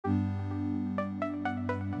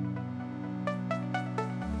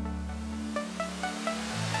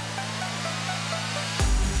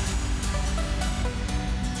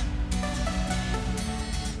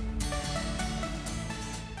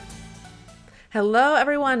Hello,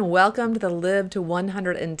 everyone. Welcome to the Live to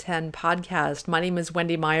 110 podcast. My name is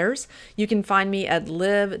Wendy Myers. You can find me at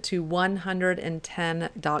live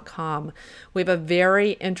to110.com. We have a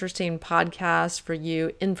very interesting podcast for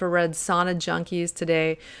you infrared sauna junkies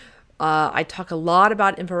today. I talk a lot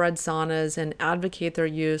about infrared saunas and advocate their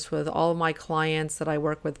use with all of my clients that I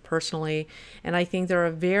work with personally. And I think they're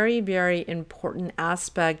a very, very important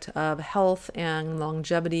aspect of health and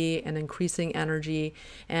longevity and increasing energy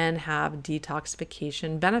and have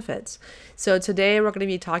detoxification benefits. So today we're going to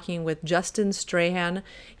be talking with Justin Strahan.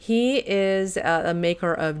 He is a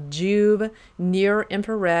maker of Joovv near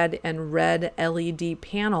infrared and red LED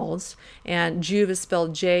panels. And Joovv is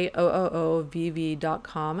spelled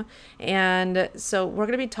JOOOVV.com. And so we're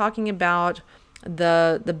going to be talking about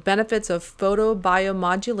the benefits of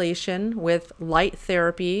photobiomodulation with light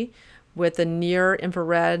therapy, with the near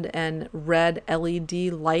infrared and red LED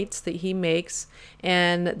lights that he makes,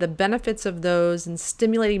 and the benefits of those in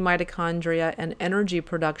stimulating mitochondria and energy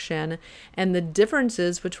production, and the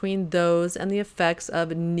differences between those and the effects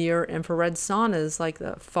of near infrared saunas, like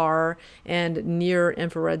the far and near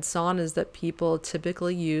infrared saunas that people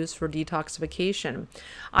typically use for detoxification.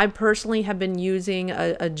 I personally have been using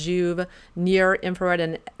a Joovv near infrared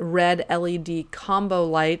and red LED combo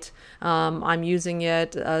light. I'm using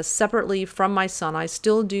it separately from my sauna. I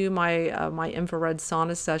still do my infrared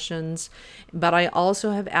sauna sessions, but I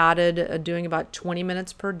also have added doing about 20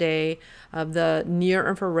 minutes per day of the near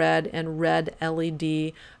infrared and red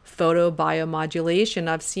LED photobiomodulation.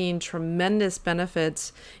 I've seen tremendous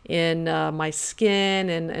benefits in my skin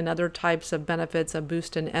and other types of benefits, a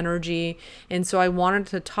boost in energy. And so I wanted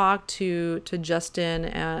to talk to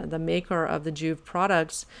Justin, the maker of the Joovv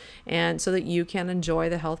products, and so that you can enjoy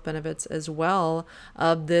the health benefits as well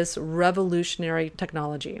of this revolutionary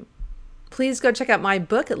technology. Please go check out my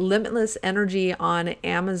book, Limitless Energy, on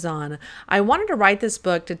Amazon. I wanted to write this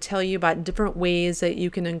book to tell you about different ways that you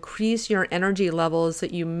can increase your energy levels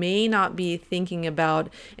that you may not be thinking about,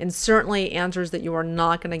 and certainly answers that you are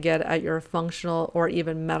not going to get at your functional or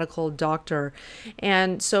even medical doctor.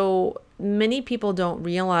 And so many people don't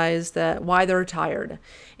realize that why they're tired,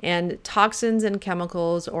 and toxins and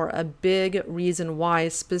chemicals are a big reason why,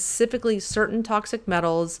 specifically certain toxic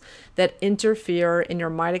metals that interfere in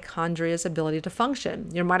your mitochondria's ability to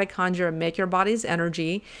function. Your mitochondria make your body's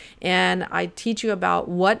energy, and I teach you about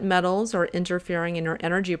what metals are interfering in your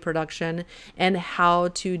energy production and how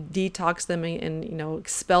to detox them and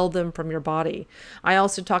expel them from your body. I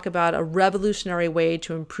also talk about a revolutionary way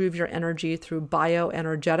to improve your energy through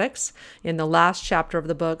bioenergetics in the last chapter of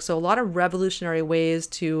the book. So a lot of revolutionary ways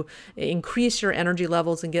to increase your energy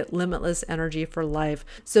levels and get limitless energy for life.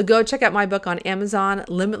 So go check out my book on Amazon,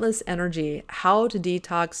 Limitless Energy, How to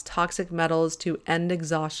Detox Toxic Metals to End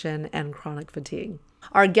Exhaustion and Chronic Fatigue.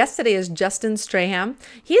 Our guest today is Justin Strahan.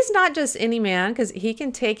 He's not just any man, because he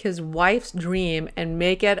can take his wife's dream and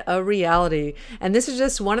make it a reality. And this is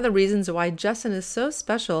just one of the reasons why Justin is so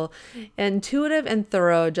special. Intuitive and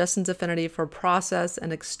thorough, Justin's affinity for process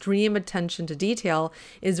and extreme attention to detail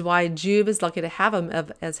is why Joovv is lucky to have him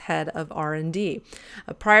as head of R&D.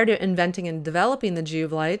 Prior to inventing and developing the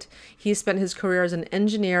Joovv light, he spent his career as an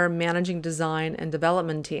engineer managing design and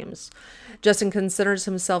development teams. Justin considers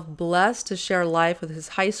himself blessed to share life with his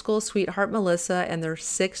high school sweetheart Melissa and their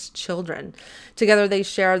 6 children. Together they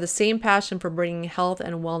share the same passion for bringing health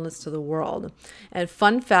and wellness to the world. And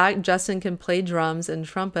fun fact, Justin can play drums and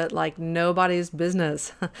trumpet like nobody's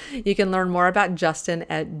business. You can learn more about Justin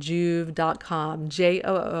at joovv.com,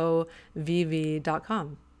 JOOVV.com.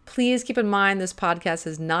 Please keep in mind this podcast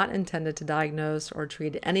is not intended to diagnose or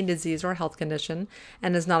treat any disease or health condition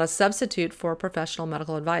and is not a substitute for professional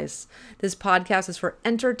medical advice. This podcast is for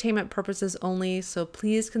entertainment purposes only, so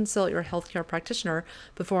please consult your healthcare practitioner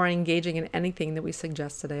before engaging in anything that we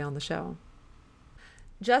suggest today on the show.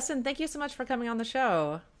 Justin, thank you so much for coming on the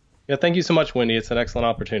show. Yeah, thank you so much, Wendy. It's an excellent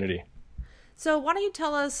opportunity. So why don't you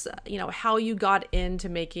tell us, how you got into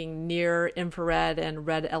making near infrared and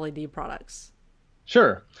red LED products?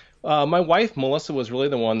 Sure. My wife, Melissa, was really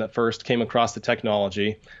the one that first came across the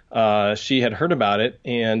technology. She had heard about it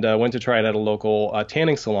and went to try it at a local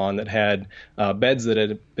tanning salon that had beds that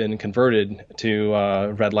had been converted to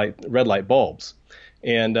red light bulbs.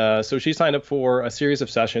 And so she signed up for a series of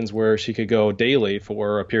sessions where she could go daily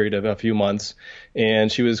for a period of a few months. And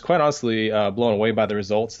she was quite honestly blown away by the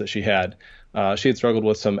results that she had. She had struggled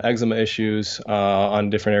with some eczema issues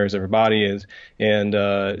on different areas of her body.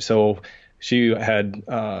 So she had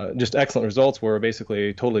just excellent results where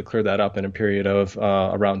basically totally cleared that up in a period of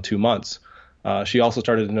around 2 months. She also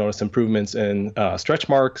started to notice improvements in stretch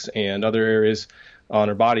marks and other areas on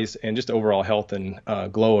her bodies and just overall health and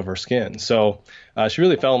glow of her skin. So she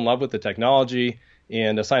really fell in love with the technology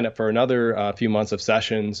and signed up for another few months of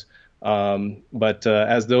sessions. But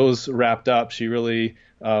as those wrapped up, she really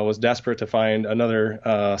was desperate to find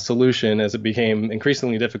another solution, as it became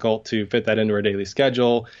increasingly difficult to fit that into her daily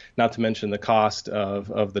schedule, not to mention the cost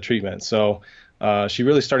of the treatment. So she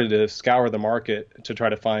really started to scour the market to try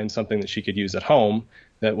to find something that she could use at home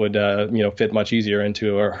that would fit much easier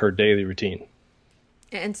into her daily routine.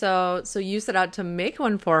 And so you set out to make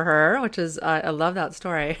one for her, which is, I love that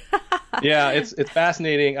story. Yeah, it's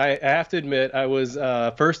fascinating. I have to admit, I was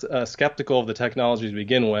first skeptical of the technology to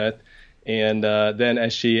begin with. And then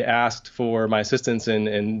as she asked for my assistance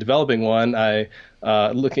in developing one,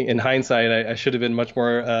 looking in hindsight, I should have been much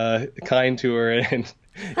more kind to her and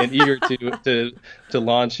eager to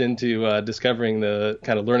launch into discovering the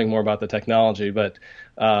kind of learning more about the technology. But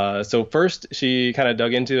so first she kind of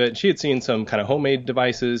dug into it. She had seen some kind of homemade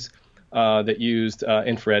devices that used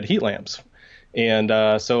infrared heat lamps. And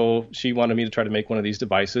so she wanted me to try to make one of these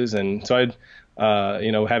devices. And so I'd,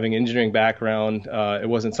 having engineering background, it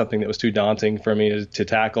wasn't something that was too daunting for me to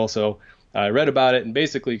tackle. So I read about it and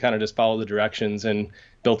basically kind of just followed the directions and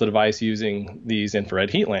built a device using these infrared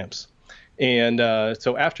heat lamps. And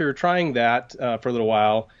so after trying that for a little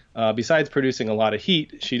while, besides producing a lot of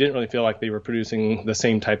heat, she didn't really feel like they were producing the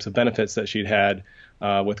same types of benefits that she'd had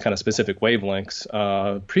with kind of specific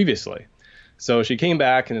wavelengths previously. So she came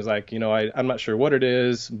back and is like, I'm not sure what it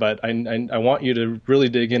is, but I want you to really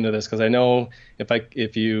dig into this, because I know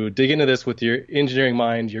if you dig into this with your engineering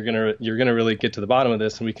mind, you're gonna really get to the bottom of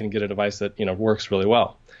this, and we can get a device that works really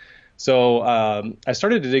well. So I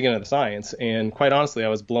started to dig into the science, and quite honestly, I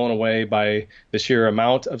was blown away by the sheer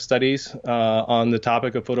amount of studies on the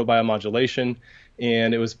topic of photobiomodulation.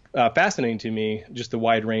 And it was fascinating to me, just the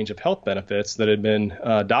wide range of health benefits that had been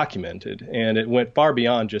documented. And it went far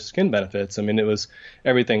beyond just skin benefits. I mean, it was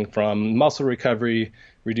everything from muscle recovery,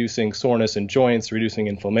 reducing soreness in joints, reducing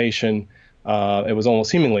inflammation. It was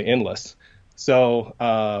almost seemingly endless. So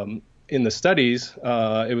in the studies,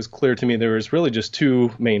 it was clear to me there was really just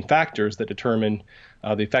two main factors that determine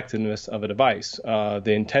the effectiveness of a device: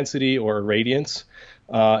 the intensity or radiance,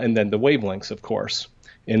 and then the wavelengths, of course.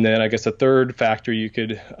 And then I guess a third factor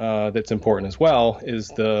that's important as well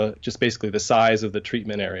is just basically the size of the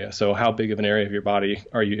treatment area. So how big of an area of your body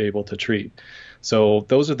are you able to treat? So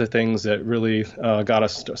those are the things that really got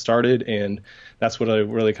us started, and that's what I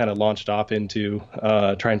really kind of launched off into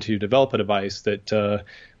trying to develop a device that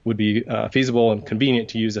would be feasible and convenient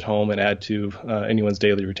to use at home and add to anyone's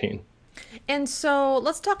daily routine. And so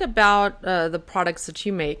let's talk about the products that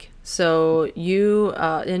you make. So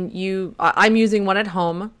I'm using one at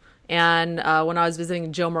home. And when I was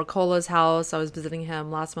visiting Joe Mercola's house, I was visiting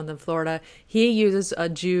him last month in Florida. He uses a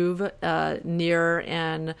Juve near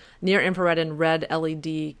infrared and red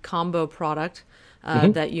LED combo product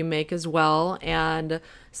that you make as well. And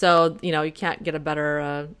so, you can't get a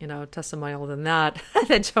better, testimonial than that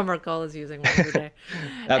Joe Mercola is using one today.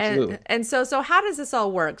 Absolutely. And so how does this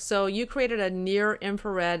all work? So you created a near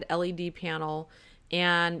infrared LED panel,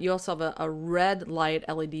 and you also have a red light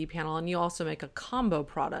LED panel, and you also make a combo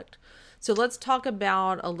product. So let's talk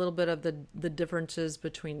about a little bit of the differences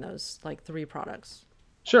between those, like, three products.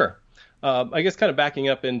 Sure. I guess kind of backing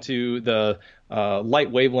up into the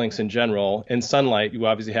light wavelengths in general. In sunlight, you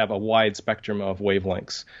obviously have a wide spectrum of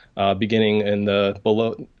wavelengths, beginning in the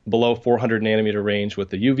below 400 nanometer range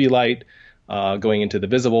with the UV light, going into the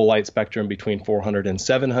visible light spectrum between 400 and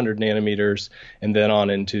 700 nanometers, and then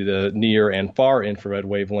on into the near and far infrared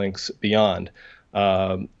wavelengths beyond.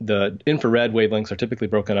 The infrared wavelengths are typically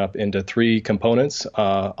broken up into three components: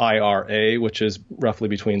 IRA, which is roughly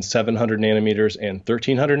between 700 nanometers and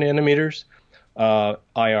 1300 nanometers,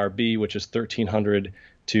 IRB, which is 1300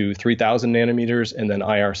 to 3000 nanometers, and then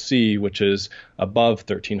IRC, which is above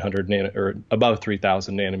 1300 or above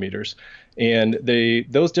 3000 nanometers. And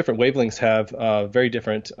those different wavelengths have very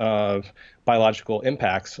different biological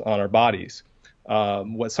impacts on our bodies.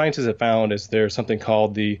 What scientists have found is there's something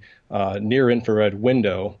called the near-infrared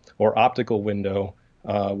window or optical window,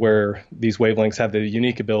 where these wavelengths have the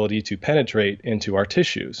unique ability to penetrate into our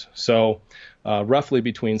tissues. So roughly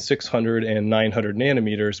between 600 and 900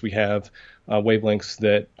 nanometers, we have wavelengths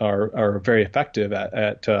that are very effective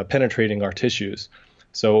at penetrating our tissues.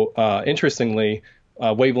 So interestingly,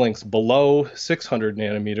 wavelengths below 600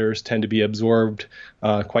 nanometers tend to be absorbed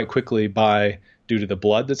quite quickly due to the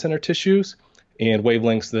blood that's in our tissues. and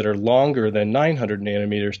wavelengths that are longer than 900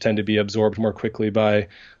 nanometers tend to be absorbed more quickly by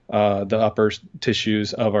the upper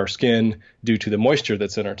tissues of our skin due to the moisture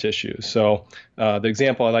that's in our tissues. So the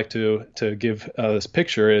example I like to give this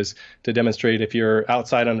picture is to demonstrate if you're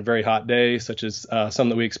outside on a very hot day, such as some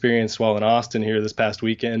that we experienced while in Austin here this past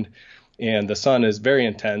weekend, and the sun is very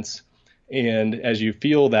intense. And as you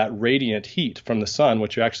feel that radiant heat from the sun,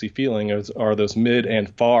 what you're actually feeling are those mid and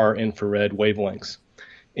far infrared wavelengths.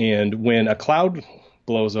 And when a cloud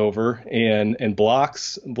blows over and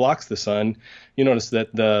blocks the sun, you notice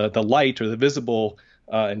that the light or the visible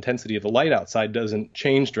intensity of the light outside doesn't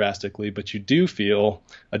change drastically, but you do feel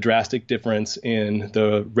a drastic difference in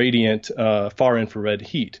the radiant far infrared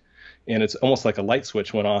heat. And it's almost like a light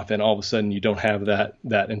switch went off, and all of a sudden you don't have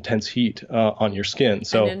that intense heat on your skin.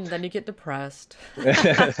 So and then you get depressed. You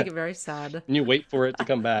get very sad. And you wait for it to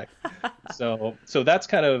come back. So that's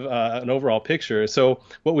kind of an overall picture. So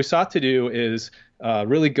what we sought to do is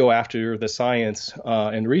really go after the science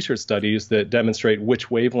and research studies that demonstrate which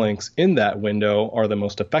wavelengths in that window are the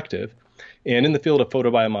most effective. And in the field of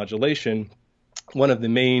photobiomodulation, one of the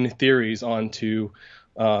main theories onto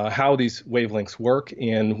how these wavelengths work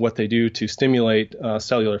and what they do to stimulate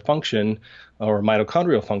cellular function or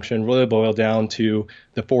mitochondrial function really boil down to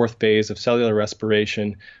the fourth phase of cellular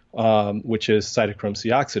respiration, which is cytochrome C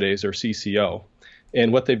oxidase, or CCO.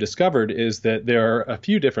 And what they've discovered is that there are a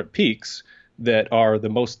few different peaks that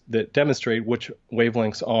demonstrate which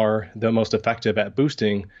wavelengths are the most effective at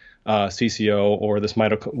boosting CCO, or this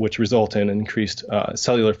which result in increased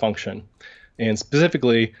cellular function. And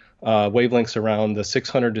specifically, wavelengths around the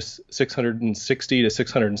 600 to 660 to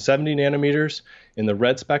 670 nanometers in the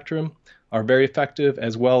red spectrum are very effective,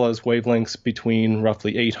 as well as wavelengths between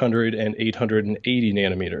roughly 800 and 880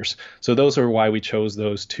 nanometers. So those are why we chose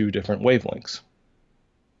those two different wavelengths.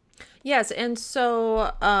 Yes, and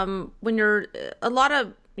so when you're a lot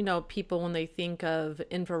of people, when they think of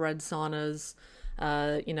infrared saunas,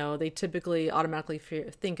 they typically automatically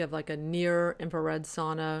think of like a near infrared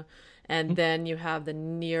sauna. And then you have the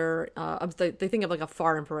near, they think of like a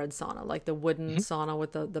far infrared sauna, like the wooden sauna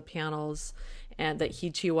with the panels and that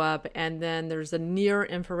heat you up. And then there's the near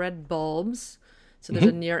infrared bulbs. So there's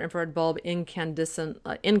a near infrared bulb, incandescent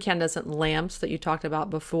lamps that you talked about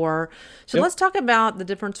before. So let's talk about the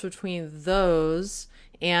difference between those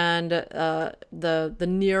and the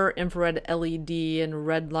near infrared LED and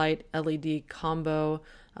red light LED combo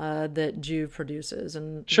that Juve produces,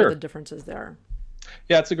 and what are the differences there?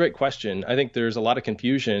 Yeah, it's a great question. I think there's a lot of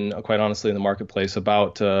confusion, quite honestly, in the marketplace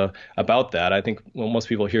about that. I think when most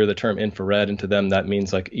people hear the term infrared, and to them that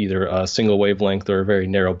means like either a single wavelength or a very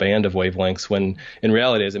narrow band of wavelengths, when in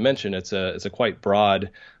reality, as I mentioned, it's a quite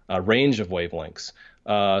broad range of wavelengths.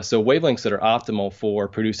 So wavelengths that are optimal for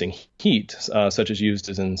producing heat, such as used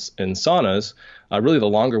in saunas, really the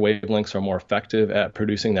longer wavelengths are more effective at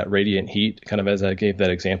producing that radiant heat, kind of as I gave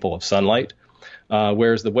that example of sunlight.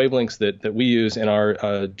 Whereas the wavelengths that we use in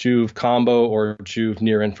our Juve combo or Juve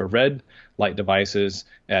near infrared light devices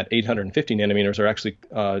at 850 nanometers are actually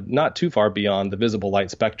not too far beyond the visible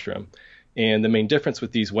light spectrum. And the main difference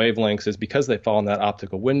with these wavelengths is because they fall in that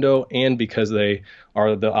optical window, and because they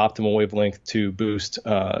are the optimal wavelength to boost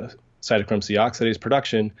cytochrome C oxidase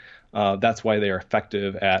production, that's why they are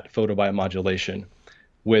effective at photobiomodulation.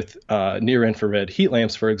 With near-infrared heat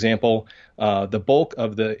lamps, for example, the bulk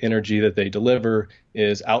of the energy that they deliver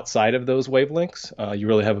is outside of those wavelengths. You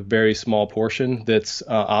really have a very small portion that's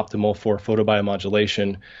optimal for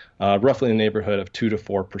photobiomodulation, roughly in the neighborhood of 2 to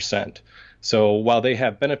 4%. So while they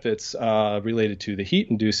have benefits related to the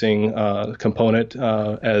heat-inducing component,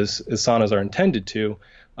 as saunas are intended to,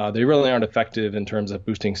 they really aren't effective in terms of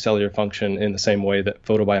boosting cellular function in the same way that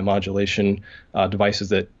photobiomodulation devices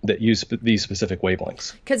that use these specific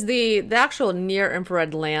wavelengths. Because the actual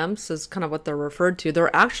near-infrared lamps is kind of what they're referred to.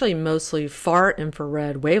 They're actually mostly far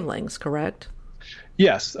infrared wavelengths, correct?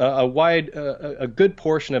 Yes, a good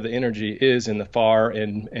portion of the energy is in the far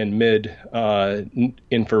and mid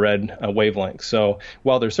infrared wavelengths. So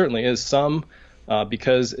while there certainly is some,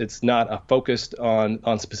 because it's not focused on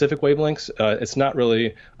specific wavelengths, it's not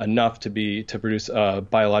really enough to produce a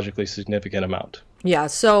biologically significant amount. Yeah,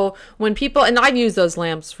 so when people, and I've used those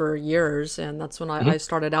lamps for years, and that's when I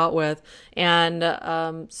started out with, and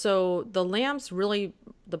so the lamps really,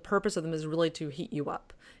 the purpose of them is really to heat you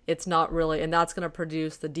up. It's not really, and that's going to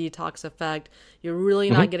produce the detox effect. You're really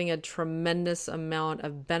not getting a tremendous amount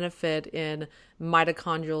of benefit in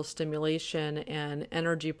mitochondrial stimulation and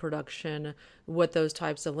energy production with those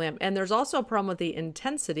types of lamp. And there's also a problem with the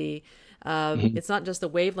intensity. It's not just the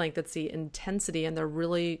wavelength, it's the intensity, and they're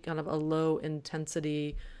really kind of a low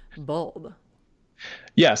intensity bulb.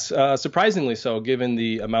 Yes, surprisingly so, given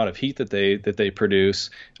the amount of heat that they produce,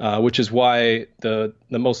 which is why the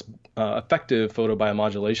most effective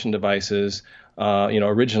photobiomodulation devices,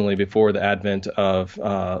 originally before the advent of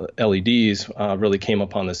LEDs really came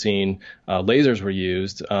upon the scene, lasers were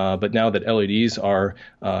used. But now that LEDs are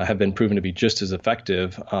have been proven to be just as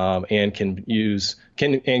effective and can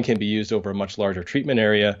be used over a much larger treatment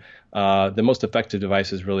area, the most effective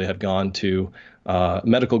devices really have gone to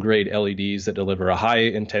medical grade LEDs that deliver a high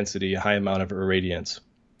intensity, a high amount of irradiance.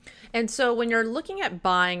 And so when you're looking at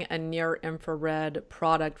buying a near infrared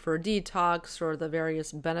product for detox or the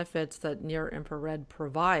various benefits that near infrared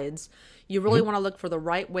provides, you really want to look for the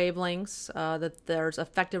right wavelengths, that there's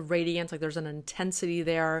effective radiance, like there's an intensity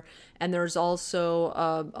there, and there's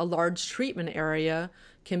also a large treatment area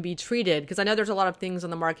can be treated. Because I know there's a lot of things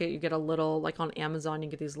on the market. You get a little, like on Amazon, you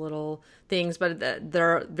get these little things, but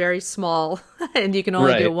they're very small and you can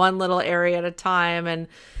only do Right, one little area at a time. And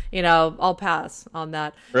I'll pass on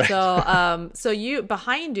that. right. So you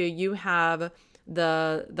behind you have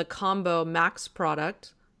the Combo Max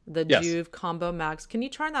product, the Yes, Juve Combo Max. Can you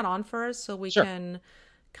turn that on for us so we sure. can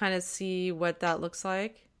kind of see what that looks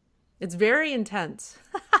like? It's very intense.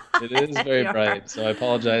 It is very Yeah. bright, so I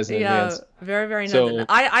apologize in Yeah, advance. very, very intense. So,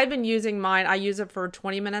 I've been using mine. I use it for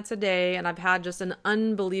 20 minutes a day, and I've had just an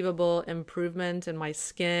unbelievable improvement in my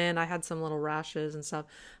skin. I had some little rashes and stuff,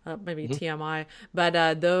 maybe mhm. TMI,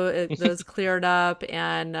 but those cleared up,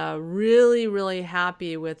 and really, really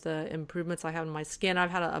happy with the improvements I have in my skin.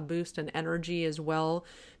 I've had a boost in energy as well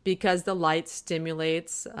because the light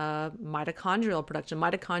stimulates mitochondrial production.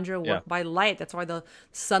 Mitochondria Yeah. work by light. That's why the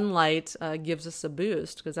sunlight gives us a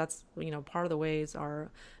boost, because that's part of the ways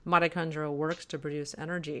our mitochondria works to produce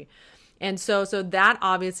energy. And so that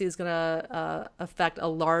obviously is going to affect a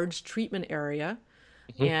large treatment area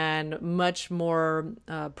Mhm. and much more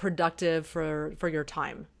productive for your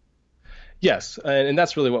time. Yes, and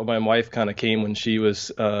that's really what my wife kind of came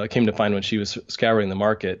to find when she was scouring the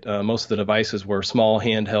market. Most of the devices were small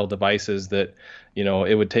handheld devices that,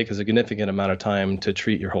 it would take a significant amount of time to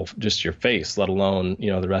treat just your face, let alone,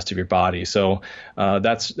 the rest of your body. So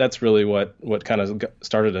that's really what kind of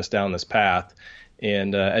started us down this path.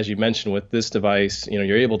 And as you mentioned, with this device,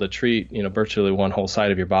 you're able to treat, virtually one whole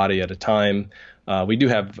side of your body at a time. We do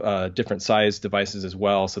have different size devices as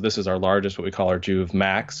well. So this is our largest, what we call our Juve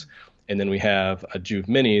Max. And then we have a Juve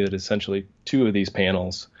Mini that is essentially two of these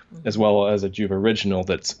panels, as Mm-hmm. well as a Juve Original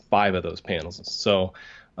that's five of those panels. So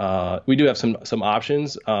we do have some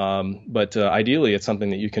options, but ideally it's something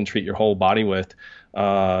that you can treat your whole body with.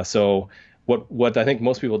 So what I think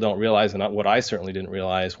most people don't realize, and what I certainly didn't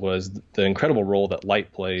realize, was the incredible role that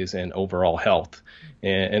light plays in overall health.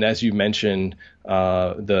 And as you mentioned,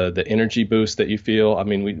 the energy boost that you feel. I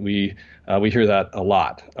mean, we hear that a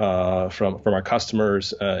lot from our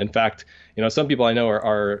customers. In fact, some people I know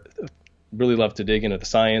are really love to dig into the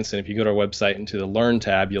science. And if you go to our website into the Learn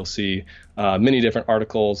tab, you'll see many different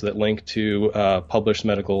articles that link to published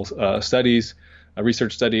medical studies,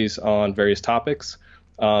 research studies on various topics.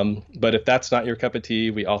 But if that's not your cup of tea,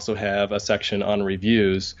 we also have a section on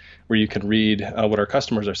reviews where you can read what our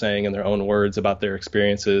customers are saying in their own words about their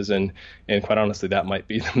experiences. And quite honestly, that might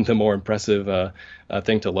be the more impressive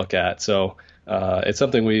thing to look at. So it's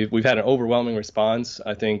something we've had an overwhelming response.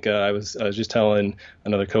 I think I was just telling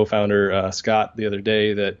another co-founder, Scott, the other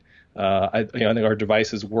day that I think our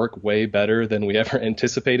devices work way better than we ever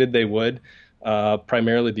anticipated they would.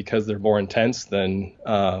 Primarily because they're more intense than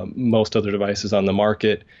most other devices on the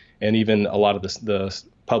market, and even a lot of the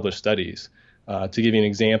published studies. To give you an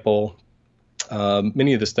example,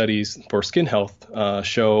 many of the studies for skin health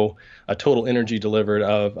show a total energy delivered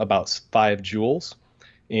of about 5 joules.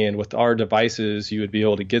 And with our devices, you would be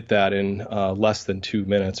able to get that in less than 2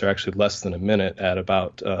 minutes, or actually less than a minute, at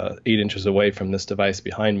about 8 inches away from this device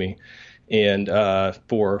behind me. And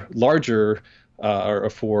for larger or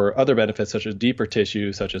for other benefits such as deeper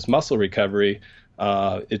tissue, such as muscle recovery,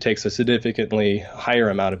 it takes a significantly higher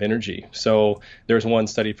amount of energy. So there's one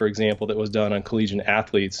study, for example, that was done on collegiate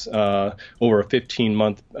athletes over a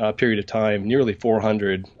 15-month period of time, nearly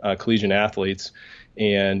 400 collegiate athletes.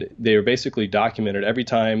 And they were basically documented every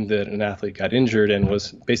time that an athlete got injured and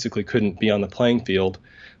basically couldn't be on the playing field.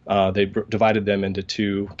 They divided them into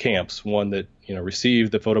two camps, one that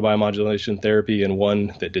received the photobiomodulation therapy and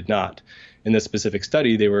one that did not. In this specific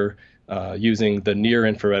study, they were using the near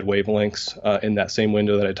infrared wavelengths in that same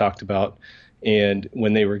window that I talked about. And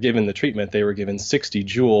when they were given the treatment, they were given 60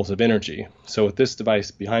 joules of energy. So with this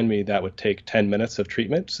device behind me, that would take 10 minutes of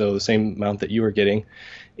treatment, so the same amount that you were getting.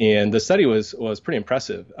 And the study was pretty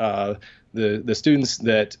impressive. the students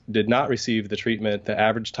that did not receive the treatment, the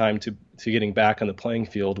average time to getting back on the playing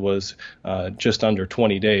field was just under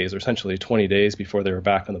 20 days, or essentially 20 days before they were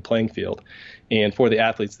back on the playing field. And for the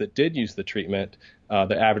athletes that did use the treatment,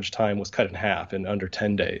 the average time was cut in half in under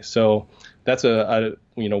 10 days. So that's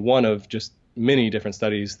one of just many different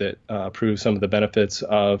studies that prove some of the benefits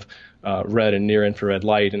of red and near infrared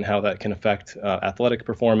light and how that can affect athletic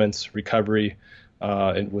performance, recovery,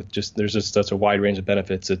 and there's just such a wide range of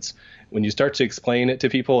benefits. It's when you start to explain it to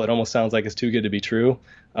people, it almost sounds like it's too good to be true.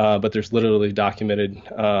 But there's literally documented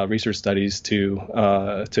research studies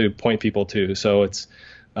to point people to. So it's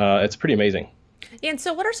pretty amazing. And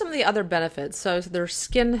so what are some of the other benefits? So there's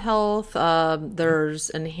skin health, there's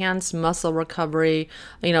enhanced muscle recovery.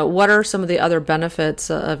 What are some of the other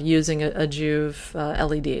benefits of using a Joovv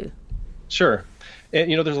LED? Sure. And,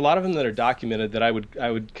 there's a lot of them that are documented that I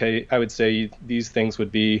would say these things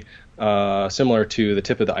would be similar to the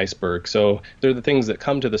tip of the iceberg. So they're the things that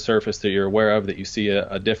come to the surface that you're aware of, that you see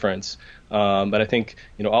a difference. But I think,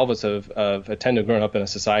 all of us have tended to grow up in a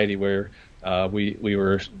society where we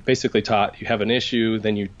were basically taught you have an issue,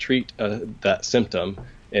 then you treat that symptom,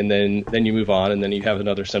 and then you move on, and then you have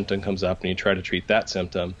another symptom comes up and you try to treat that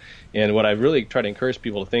symptom. And what I really try to encourage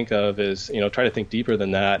people to think of is, try to think deeper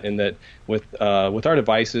than that, and that with our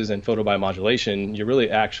devices and photobiomodulation, you're really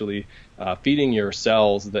actually feeding your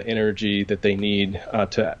cells the energy that they need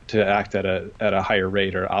to act at a higher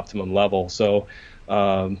rate or optimum level. So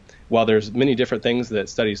while there's many different things that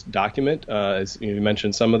studies document, as you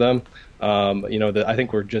mentioned some of them, I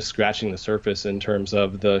think we're just scratching the surface in terms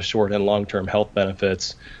of the short and long-term health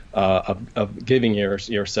benefits of giving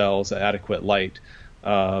your cells adequate light.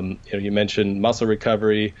 You mentioned muscle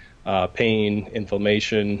recovery, pain,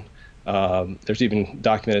 inflammation. There's even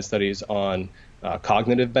documented studies on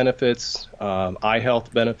cognitive benefits, eye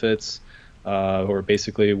health benefits, or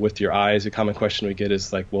basically with your eyes. A common question we get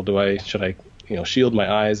is like, well, should I shield my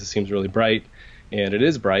eyes? It seems really bright, and it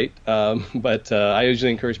is bright. But I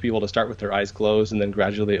usually encourage people to start with their eyes closed and then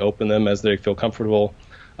gradually open them as they feel comfortable.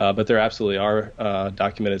 But there absolutely are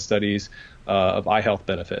documented studies of eye health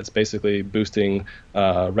benefits, basically boosting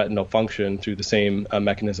retinal function through the same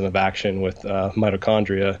mechanism of action with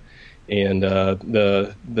mitochondria, and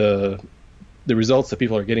the results that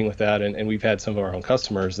people are getting with that. And we've had some of our own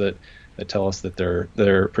customers that tell us that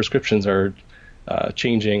their prescriptions are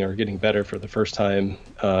changing or getting better for the first time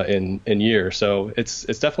in years. So it's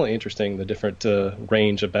definitely interesting, the different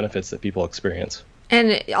range of benefits that people experience.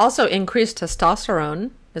 And also increased testosterone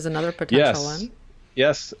is another potential one.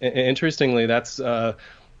 Yes. Interestingly, that's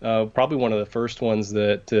probably one of the first ones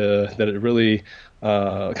that it really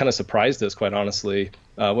kind of surprised us, quite honestly.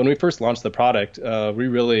 When we first launched the product, we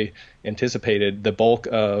really anticipated the bulk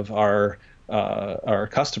of our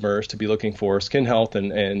customers to be looking for skin health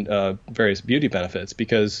and various beauty benefits,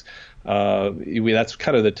 because that's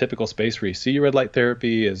kind of the typical space where you see red light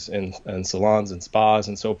therapy is in salons and spas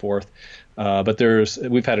and so forth. But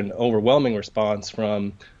we've had an overwhelming response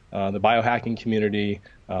from the biohacking community,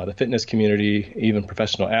 the fitness community, even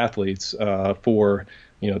professional athletes for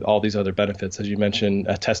all these other benefits. As you mentioned,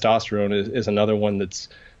 testosterone is another one that's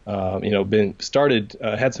been started,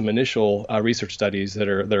 had some initial research studies that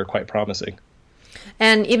are quite promising.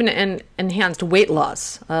 And even enhanced weight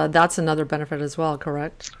loss, that's another benefit as well,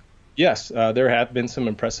 correct? Yes, there have been some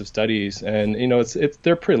impressive studies, and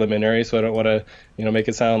they're preliminary, so I don't want to make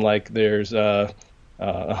it sound like there's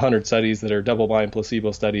 100 studies that are double-blind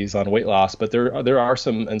placebo studies on weight loss, but there are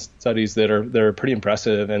some studies that are pretty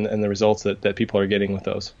impressive, and the results that people are getting with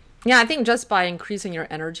those. Yeah, I think just by increasing your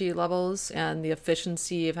energy levels and the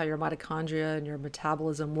efficiency of how your mitochondria and your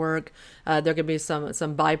metabolism work, there could be some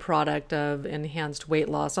byproduct of enhanced weight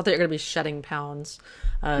loss. Not that you're going to be shedding pounds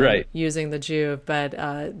right. using the Joovv,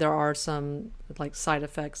 but there are some side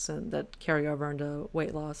effects that carry over into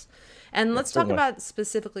weight loss. And let's talk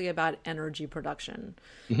specifically about energy production,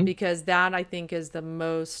 because that I think is the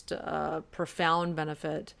most profound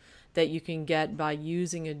benefit that you can get by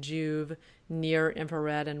using a Joovv near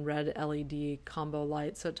infrared and red LED combo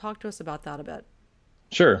light. So talk to us about that a bit.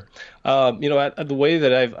 Sure. The way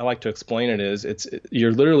that I like to explain it is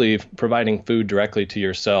you're literally providing food directly to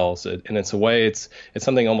your cells, and it's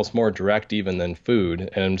something almost more direct even than food.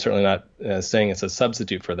 And I'm certainly not saying it's a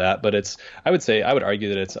substitute for that, but I would argue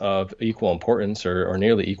that it's of equal importance or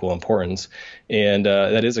nearly equal importance. And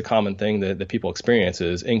that is a common thing that people experience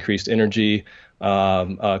is increased energy.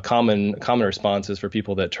 Common responses for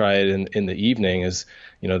people that try it in the evening is,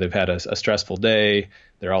 they've had a stressful day,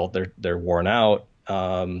 they're worn out.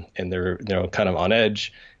 And they're kind of on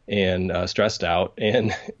edge and stressed out,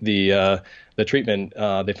 and the treatment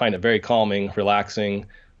they find it very calming, relaxing,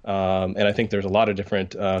 And I think there's a lot of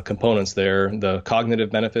different components there. The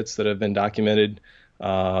cognitive benefits that have been documented,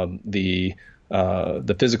 the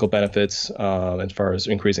physical benefits as far as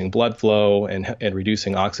increasing blood flow and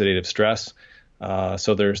reducing oxidative stress.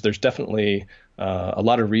 So there's definitely a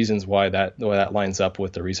lot of reasons why that lines up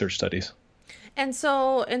with the research studies. And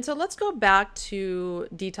so let's go back to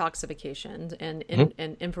detoxification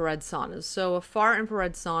and infrared saunas. So a far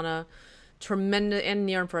infrared sauna, tremendous, and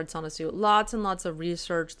near infrared saunas too. Lots and lots of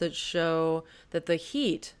research that show that the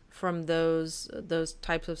heat from those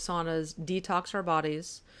types of saunas detox our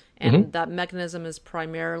bodies. And that mechanism is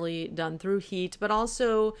primarily done through heat, but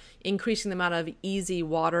also increasing the amount of easy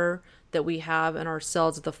water that we have in our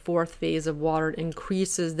cells at the fourth phase of water. It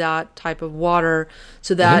increases that type of water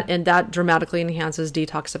so that, and that dramatically enhances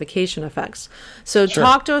detoxification effects. So Sure.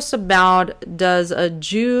 talk to us about, does a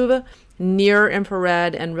Joovv near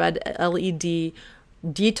infrared and red LED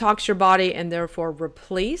detox your body and therefore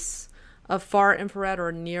replace a far infrared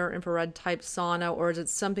or near infrared type sauna, or is it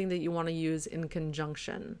something that you want to use in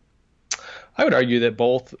conjunction? I would argue that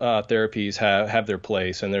both therapies have their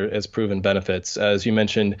place and there is proven benefits. As you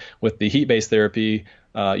mentioned, with the heat-based therapy,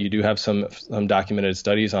 you do have some documented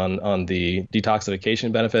studies on the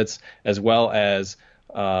detoxification benefits, as well as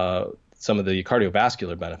some of the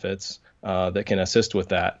cardiovascular benefits that can assist with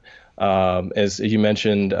that. As you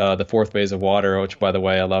mentioned, the fourth phase of water, which, by the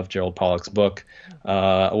way, I love Gerald Pollack's book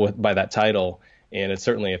by that title. And it's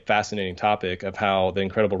certainly a fascinating topic of how the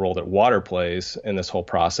incredible role that water plays in this whole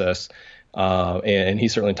process. And he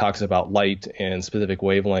certainly talks about light and specific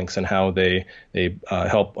wavelengths and how they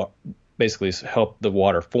help basically help the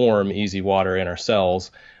water form easy water in our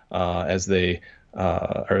cells as they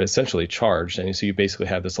are essentially charged. And so you basically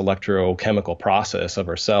have this electrochemical process of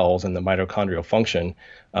our cells and the mitochondrial function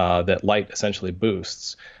that light essentially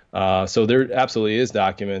boosts. So there absolutely is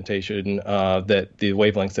documentation that the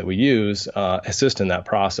wavelengths that we use assist in that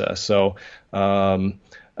process. So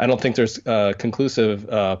I don't think there's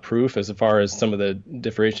conclusive proof as far as some of the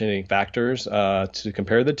differentiating factors to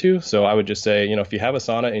compare the two. So I would just say, if you have a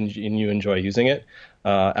sauna and you enjoy using it,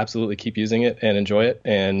 absolutely keep using it and enjoy it.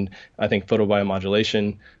 And I think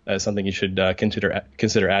photobiomodulation is something you should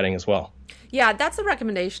consider adding as well. Yeah, that's a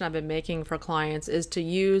recommendation I've been making for clients, is to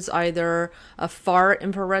use either a far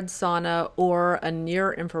infrared sauna or a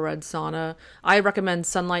near infrared sauna. I recommend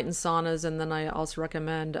sunlight and saunas, and then I also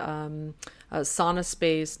recommend sauna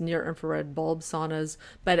space, near infrared bulb saunas,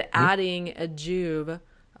 but adding a Joovv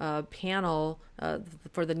panel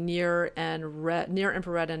for the near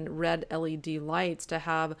infrared and red LED lights to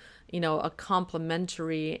have, a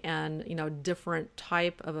complementary and, different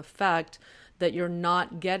type of effect that you're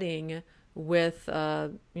not getting with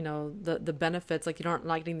the benefits. Like, you aren't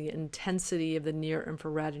getting the intensity of the near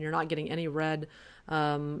infrared, and you're not getting any red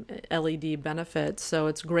LED benefits. So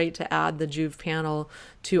it's great to add the Joovv panel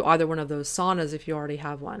to either one of those saunas if you already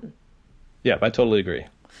have one. Yeah, I totally agree.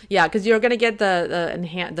 Yeah, because you're going to get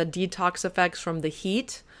the detox effects from the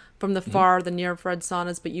heat from the near infrared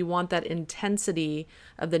saunas, but you want that intensity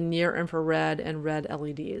of the near infrared and red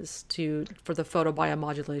LEDs for the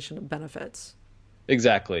photobiomodulation benefits.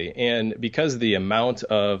 Exactly. And because the amount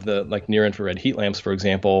of the near infrared heat lamps, for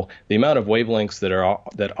example, the amount of wavelengths that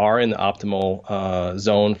are in the optimal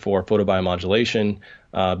zone for photobiomodulation,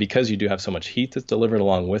 because you do have so much heat that's delivered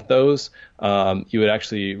along with those, you would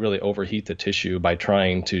actually really overheat the tissue by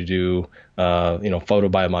trying to do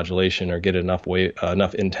photobiomodulation or get enough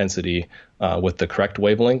intensity with the correct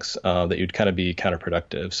wavelengths that you'd kind of be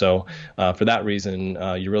counterproductive. So for that reason,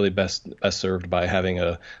 you're really best served by having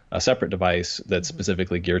a separate device that's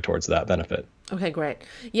specifically geared towards that benefit. Okay, great.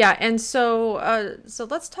 Yeah, and so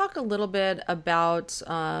let's talk a little bit about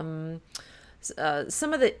some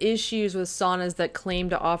of the issues with saunas that claim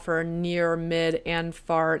to offer near, mid, and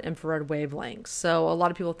far infrared wavelengths. So a lot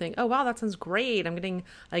of people think, oh, wow, that sounds great. I'm getting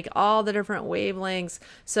all the different wavelengths.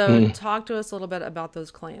 So talk to us a little bit about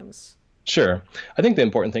those claims. Sure. I think the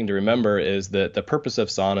important thing to remember is that the purpose of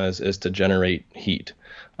saunas is to generate heat.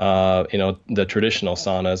 The traditional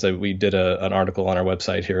saunas, we did an article on our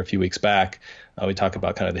website here a few weeks back. We talk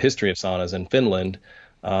about kind of the history of saunas in Finland.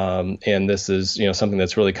 And this is, something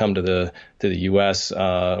that's really come to the U.S.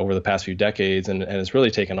 Over the past few decades, and it's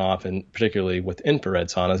really taken off, and particularly with infrared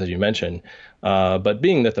saunas, as you mentioned. But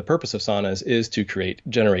being that the purpose of saunas is to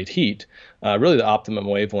generate heat, really the optimum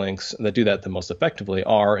wavelengths that do that the most effectively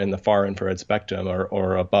are in the far infrared spectrum,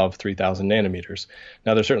 or above 3,000 nanometers.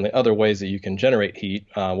 Now, there's certainly other ways that you can generate heat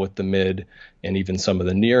with the mid and even some of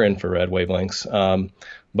the near infrared wavelengths.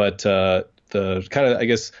 But the kind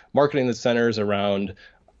of, marketing that centers around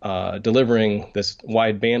delivering this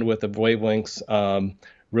wide bandwidth of wavelengths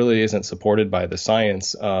really isn't supported by the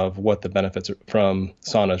science of what the benefits from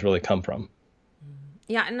saunas really come from.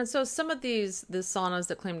 Yeah, and so some of the saunas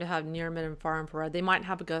that claim to have near, mid, and far infrared, they might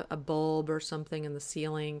have a bulb or something in the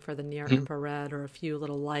ceiling for the near infrared or a few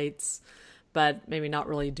little lights, but maybe not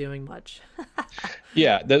really doing much.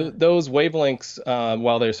 Yeah, those wavelengths,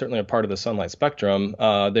 while they're certainly a part of the sunlight spectrum,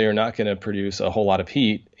 they are not going to produce a whole lot of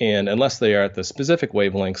heat. And unless they are at the specific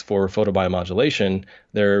wavelengths for photobiomodulation,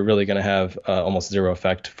 they're really going to have almost zero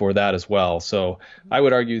effect for that as well. So I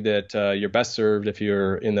would argue that you're best served if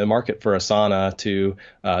you're in the market for a sauna to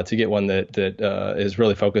get one that is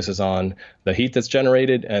really focuses on the heat that's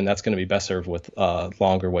generated, and that's going to be best served with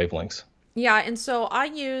longer wavelengths. Yeah, and so I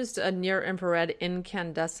used a near infrared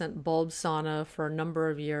incandescent bulb sauna for a number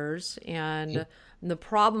of years, and the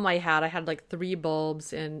problem I had like three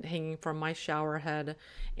bulbs in hanging from my shower head,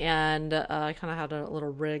 and I kind of had a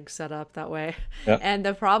little rig set up that way. Yeah. And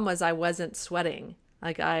the problem was I wasn't sweating.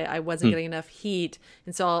 Like I wasn't getting enough heat.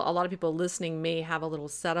 And so a lot of people listening may have a little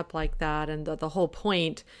setup like that. And the whole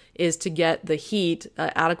point is to get the heat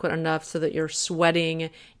adequate enough so that you're sweating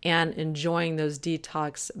and enjoying those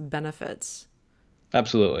detox benefits.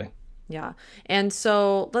 Absolutely. Yeah. And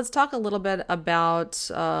so let's talk a little bit about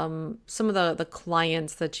some of the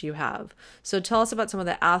clients that you have. So tell us about some of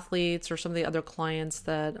the athletes or some of the other clients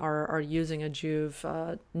that are using a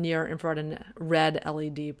Joovv near infrared and red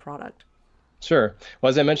LED product. Sure.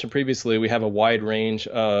 Well, as I mentioned previously, we have a wide range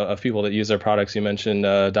of people that use our products. You mentioned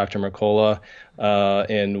Dr. Mercola,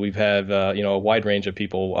 and we've had a wide range of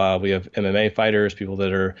people. We have MMA fighters, people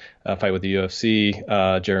that are fight with the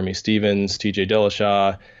UFC, Jeremy Stevens, TJ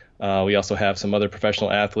Dillashaw. We also have some other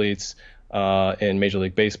professional athletes in Major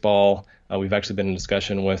League Baseball. We've actually been in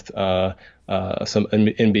discussion with some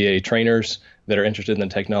NBA trainers that are interested in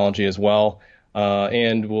the technology as well.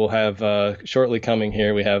 And we'll have shortly coming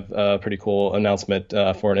here, we have a pretty cool announcement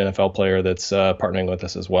for an NFL player that's partnering with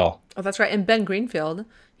us as well. Oh, that's right. And Ben Greenfield,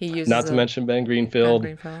 he uses Not to mention Ben Greenfield.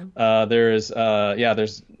 There's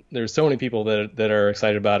so many people that are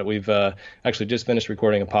excited about it. We've actually just finished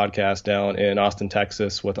recording a podcast down in Austin,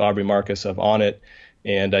 Texas with Aubrey Marcus of On It.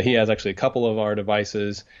 And he has actually a couple of our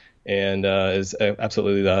devices and is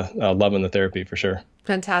absolutely loving the therapy for sure.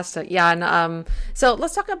 Fantastic. Yeah. And so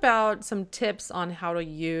let's talk about some tips on how to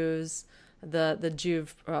use the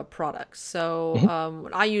Joovv products. So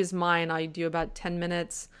when I use mine, I do about 10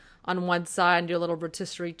 minutes on one side and do a little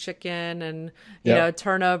rotisserie chicken and, you know,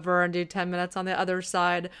 turn over and do 10 minutes on the other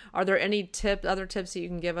side. Are there any other tips that you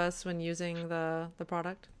can give us when using the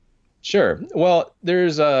product? Sure. Well,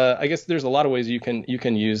 I guess there's a lot of ways you can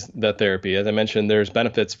use the therapy. As I mentioned, there's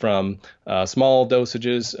benefits from small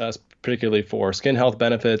dosages, particularly for skin health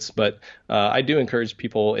benefits. But I do encourage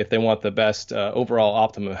people, if they want the best overall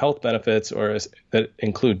optimum health benefits, or that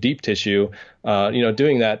include deep tissue,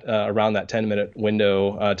 doing that around that 10-minute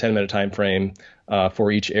window, 10-minute time frame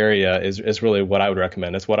for each area is really what I would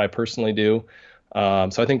recommend. It's what I personally do. So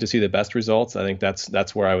I think to see the best results, I think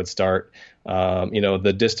that's where I would start.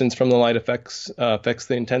 The distance from the light affects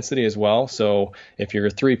the intensity as well. So if you're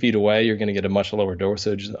 3 feet away, you're going to get a much lower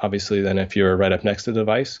dosage, obviously, than if you're right up next to the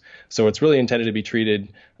device. So it's really intended to be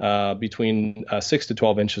treated between 6 to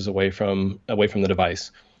 12 inches away from the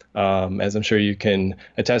device. As I'm sure you can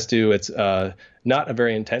attest to, it's not a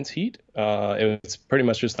very intense heat. It's pretty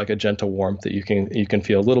much just like a gentle warmth that you can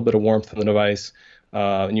feel a little bit of warmth in the device.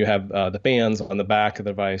 And you have the fans on the back of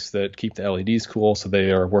the device that keep the LEDs cool, so they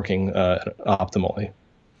are working optimally.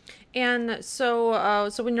 And so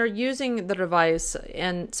when you're using the device,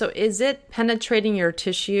 and so is it penetrating your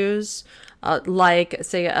tissues, like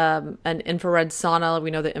say an infrared sauna? We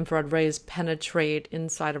know that infrared rays penetrate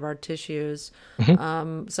inside of our tissues.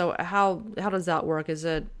 So how does that work? Is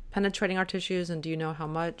it penetrating our tissues, and do you know how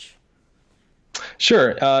much?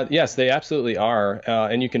 Sure. Yes, they absolutely are.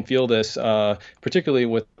 And you can feel this, particularly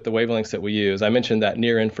with the wavelengths that we use. I mentioned that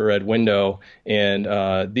near infrared window, and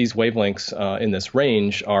these wavelengths in this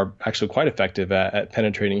range are actually quite effective at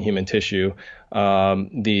penetrating human tissue.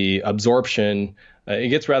 The absorption, it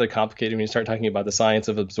gets rather complicated when you start talking about the science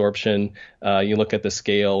of absorption. You look at the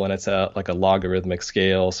scale, and it's like a logarithmic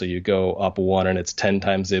scale. So you go up one, and it's 10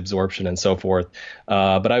 times the absorption, and so forth.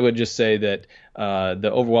 But I would just say that the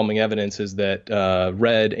overwhelming evidence is that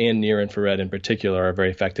red and near infrared in particular are very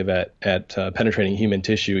effective at penetrating human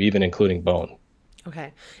tissue, even including bone.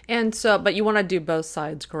 Okay. And so, but you want to do both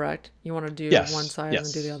sides, correct? You want to do one side and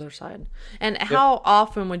then do the other side. And how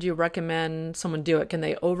often would you recommend someone do it? Can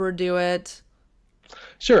they overdo it?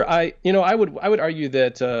 Sure. I would argue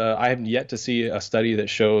that I have yet to see a study that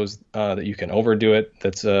shows that you can overdo it.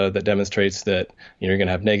 That demonstrates that you're going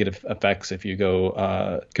to have negative effects if you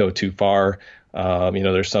go too far.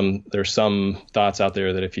 There's some thoughts out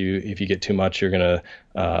there that if you get too much, you're going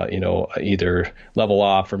to either level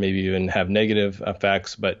off or maybe even have negative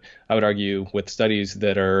effects. But I would argue with studies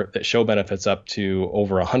that show benefits up to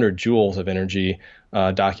over 100 joules of energy,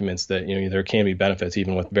 documents that there can be benefits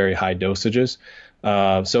even with very high dosages.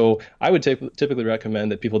 So I would typically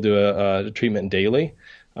recommend that people do a treatment daily.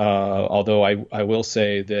 Although I will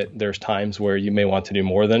say that there's times where you may want to do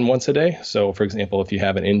more than once a day. So, for example, if you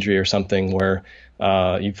have an injury or something where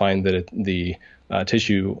you find that the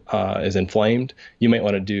tissue is inflamed, you might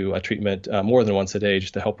want to do a treatment more than once a day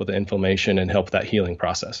just to help with the inflammation and help that healing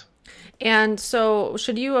process. And so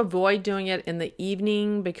should you avoid doing it in the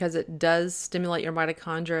evening because it does stimulate your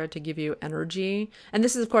mitochondria to give you energy? And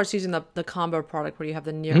this is, of course, using the combo product where you have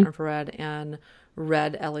the near infrared and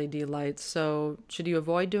red LED lights. So should you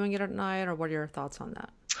avoid doing it at night, or what are your thoughts on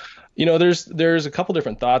that? There's a couple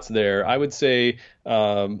different thoughts there. I would say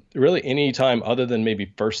really any time other than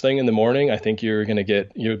maybe first thing in the morning, I think you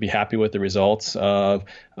would be happy with the results.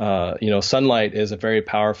 Sunlight is a very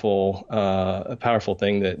powerful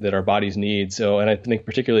thing that our bodies need. So, and I think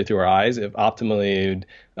particularly through our eyes, if optimally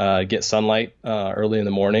get sunlight early in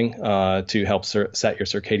the morning to help set your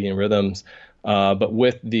circadian rhythms. But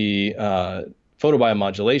with the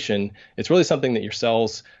photobiomodulation, it's really something that your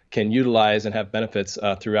cells can utilize and have benefits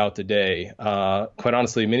throughout the day. Quite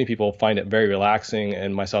honestly, many people find it very relaxing,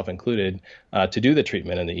 and myself included, to do the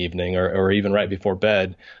treatment in the evening or even right before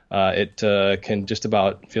bed. It can just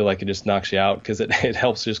about feel like it just knocks you out because it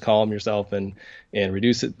helps just calm yourself and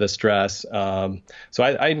reduce the stress. So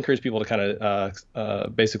I encourage people to kind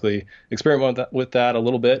of basically experiment with that a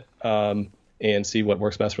little bit and see what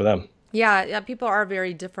works best for them. Yeah, people are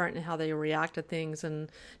very different in how they react to things.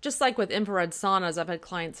 And just like with infrared saunas, I've had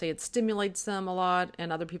clients say it stimulates them a lot,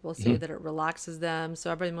 and other people say that it relaxes them.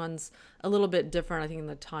 So everyone's a little bit different, I think, in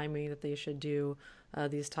the timing that they should do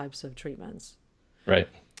these types of treatments. Right.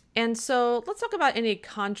 And so let's talk about any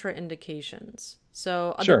contraindications.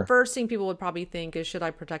 So Sure. The first thing people would probably think is, should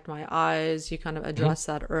I protect my eyes? You kind of addressed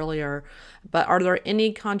that earlier. But are there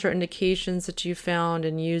any contraindications that you found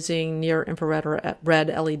in using near infrared or red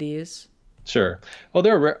LEDs? Sure. Well,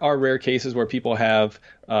 there are rare cases where people have,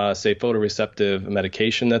 say, photoreceptive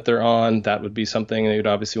medication that they're on. That would be something that you'd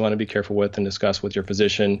obviously want to be careful with and discuss with your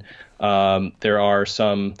physician. There are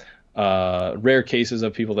some rare cases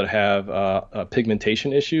of people that have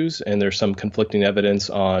pigmentation issues, and there's some conflicting evidence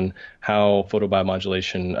on how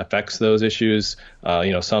photobiomodulation affects those issues.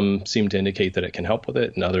 Some seem to indicate that it can help with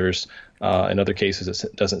it, and others, in other cases,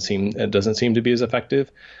 it doesn't seem to be as effective.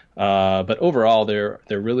 But overall,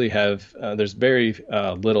 there's very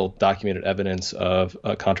little documented evidence of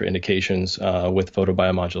contraindications with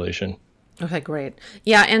photobiomodulation. Okay, great.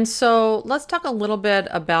 Yeah, and so let's talk a little bit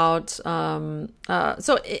about,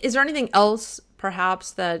 so is there anything else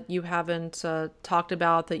perhaps that you haven't talked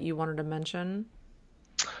about that you wanted to mention?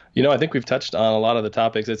 I think we've touched on a lot of the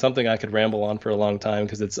topics. It's something I could ramble on for a long time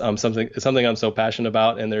because it's something I'm so passionate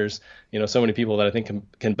about, and there's so many people that I think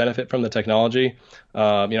can benefit from the technology.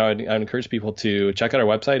 I'd encourage people to check out our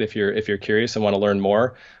website if you're curious and want to learn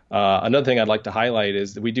more. Another thing I'd like to highlight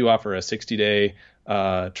is that we do offer a 60-day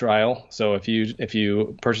trial. So if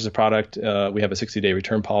you purchase a product, we have a 60-day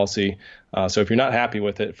return policy. So if you're not happy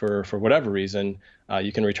with it for whatever reason,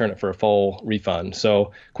 you can return it for a full refund.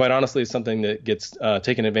 So quite honestly, it's something that gets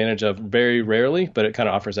taken advantage of very rarely, but it kind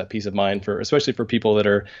of offers that peace of mind especially for people that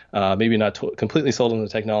are maybe not completely sold on the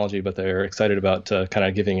technology, but they're excited about kind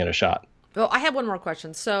of giving it a shot. Well, I have one more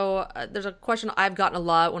question. So there's a question I've gotten a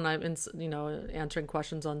lot when I'm answering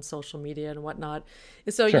questions on social media and whatnot.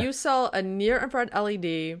 So Sure. You sell a near infrared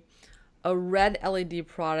LED, a red LED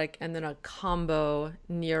product, and then a combo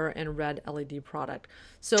near and red LED product.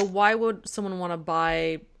 So why would someone want to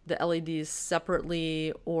buy the LEDs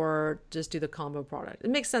separately or just do the combo product? It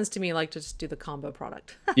makes sense to me, like, to just do the combo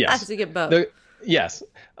product. Yes. So you get both. Yes.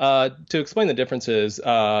 To explain the differences,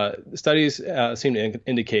 studies seem to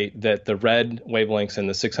indicate that the red wavelengths in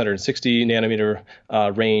the 660 nanometer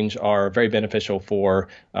range are very beneficial for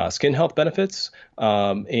skin health benefits,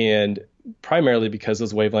 and primarily because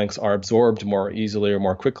those wavelengths are absorbed more easily or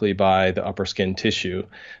more quickly by the upper skin tissue.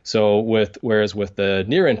 So whereas with the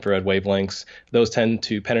near infrared wavelengths, those tend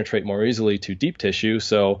to penetrate more easily to deep tissue.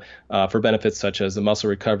 So for benefits such as the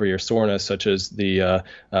muscle recovery or soreness, such as the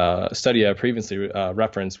study I previously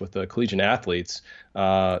referenced with the collegiate athletes,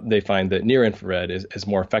 they find that near infrared is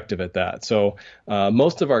more effective at that. So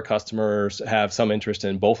most of our customers have some interest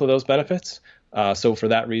in both of those benefits. So for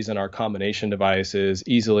that reason, our combination device is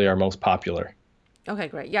easily our most popular. Okay,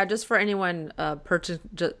 great. Yeah, just for anyone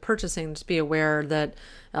purchasing, just be aware that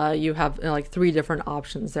you have like 3 different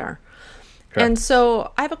options there. Correct. And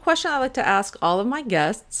so I have a question I'd like to ask all of my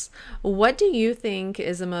guests. What do you think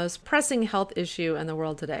is the most pressing health issue in the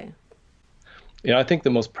world today? I think the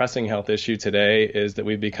most pressing health issue today is that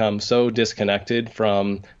we've become so disconnected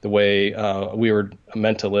from the way we were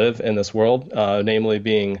meant to live in this world, namely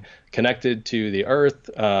being connected to the earth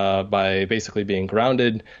by basically being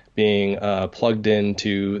grounded, being plugged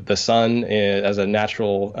into the sun as a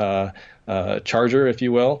natural charger, if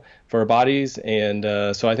you will, for our bodies. And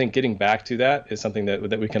so I think getting back to that is something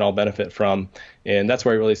that we can all benefit from. And that's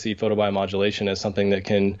where I really see photobiomodulation as something that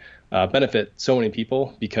can benefit so many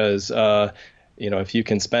people because if you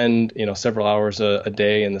can spend, several hours a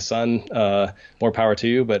day in the sun, more power to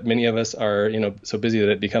you. But many of us are, so busy that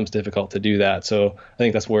it becomes difficult to do that. So I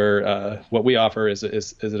think that's where what we offer is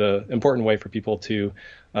an important way for people to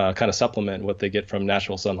kind of supplement what they get from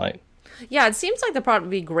natural sunlight. Yeah, it seems like the product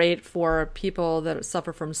would be great for people that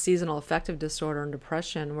suffer from seasonal affective disorder and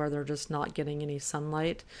depression, where they're just not getting any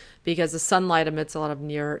sunlight, because the sunlight emits a lot of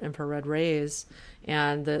near infrared rays,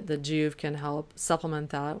 and the Juve can help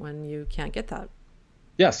supplement that when you can't get that.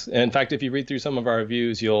 Yes, in fact, if you read through some of our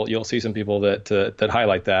reviews, you'll see some people that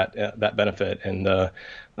highlight that benefit, and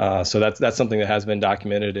so that's something that has been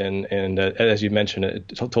documented, and as you mentioned, it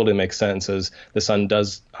totally makes sense, as the sun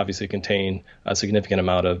does obviously contain a significant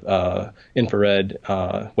amount of infrared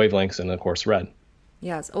wavelengths, and of course red.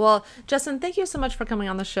 Yes. Well, Justin, thank you so much for coming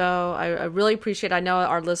on the show. I really appreciate it. I know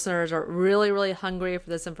our listeners are really, really hungry for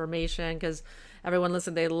this information, because everyone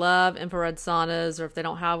listening, they love infrared saunas, or if they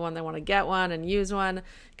don't have one, they want to get one and use one,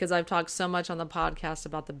 because I've talked so much on the podcast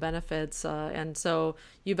about the benefits. And so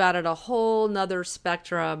you've added a whole nother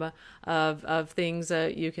spectrum of things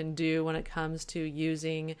that you can do when it comes to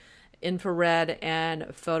using infrared and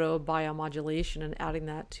photobiomodulation and adding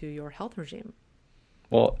that to your health regime.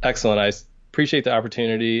 Well, excellent. I appreciate the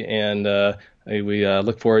opportunity, and we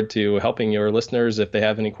look forward to helping your listeners if they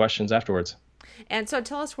have any questions afterwards. And so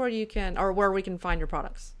tell us where you can, or where we can find your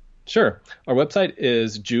products. Sure. Our website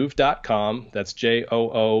is joovv.com. That's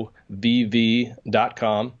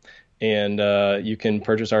JOOVV.com. And you can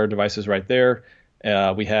purchase our devices right there.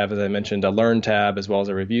 We have, as I mentioned, a Learn tab as well as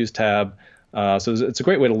a Reviews tab. So it's a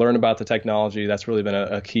great way to learn about the technology. That's really been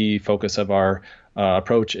a key focus of our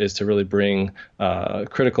approach, is to really bring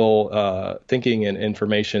critical thinking and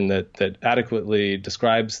information that adequately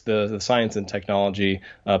describes the science and technology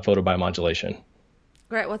of photobiomodulation.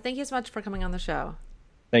 Great. Well, thank you so much for coming on the show.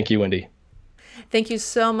 Thank you, Wendy. Thank you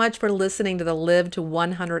so much for listening to the Live to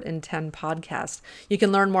 110 podcast. You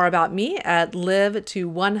can learn more about me at live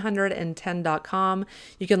to110.com.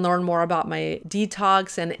 You can learn more about my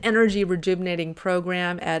detox and energy rejuvenating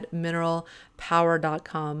program at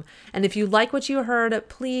mineralpower.com. And if you like what you heard,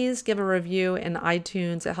 please give a review in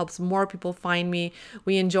iTunes. It helps more people find me.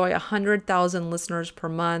 We enjoy 100,000 listeners per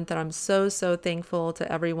month, and I'm so thankful to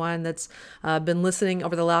everyone that's been listening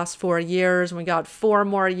over the last 4 years. And we got 4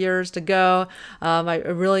 more years to go. I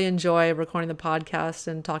really enjoy recording the podcast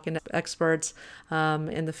and talking to experts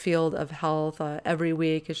in the field of health every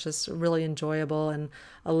week. It's just really enjoyable, and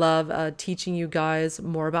I love teaching you guys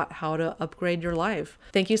more about how to upgrade your life.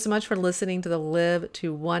 Thank you so much for listening to the Live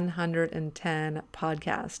to 110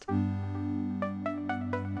 podcast.